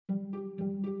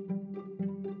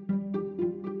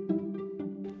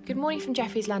Good morning from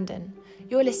Jefferies London.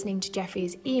 You're listening to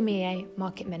Jefferies EMEA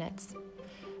Market Minutes,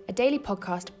 a daily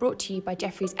podcast brought to you by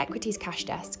Jefferies Equities Cash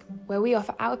Desk, where we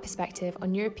offer our perspective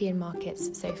on European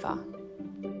markets so far.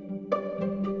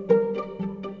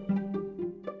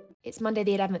 It's Monday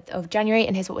the 11th of January,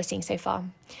 and here's what we're seeing so far.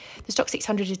 The Stoxx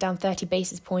 600 is down 30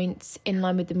 basis points, in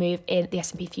line with the move in the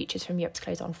S&P futures from Europe's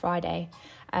close on Friday,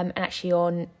 and actually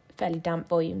on fairly damp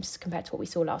volumes compared to what we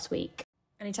saw last week.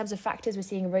 And in terms of factors, we're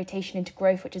seeing a rotation into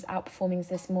growth, which is outperforming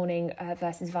this morning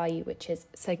versus value, which is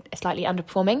slightly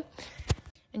underperforming.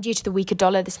 And due to the weaker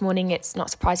dollar this morning, it's not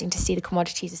surprising to see the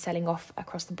commodities are selling off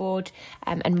across the board,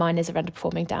 and miners are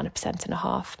underperforming down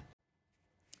 1.5%.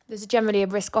 There's generally a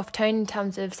risk-off tone in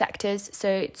terms of sectors. So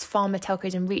it's pharma,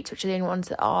 telcos and REITs, which are the only ones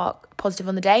that are positive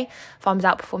on the day. Pharma's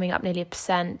outperforming up nearly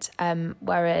 1%,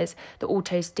 whereas the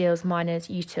autos, steels, miners,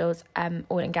 utils,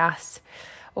 oil and gas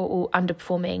are all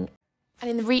underperforming. And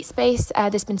in the REIT space,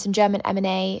 there's been some German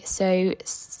M&A. So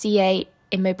CA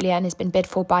Immobilien has been bid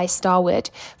for by Starwood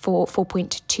for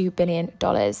 $4.2 billion.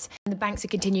 And the banks are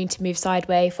continuing to move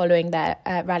sideways following their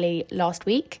rally last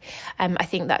week. I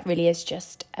think that really is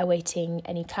just awaiting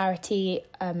any clarity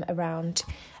around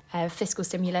fiscal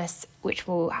stimulus, which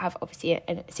will have obviously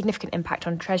a significant impact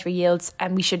on Treasury yields.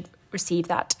 And we should receive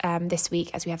that this week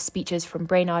as we have speeches from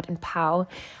Brainard and Powell.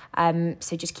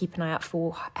 So just keep an eye out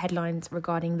for headlines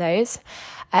regarding those.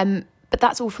 But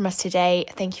that's all from us today.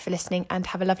 Thank you for listening and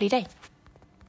have a lovely day.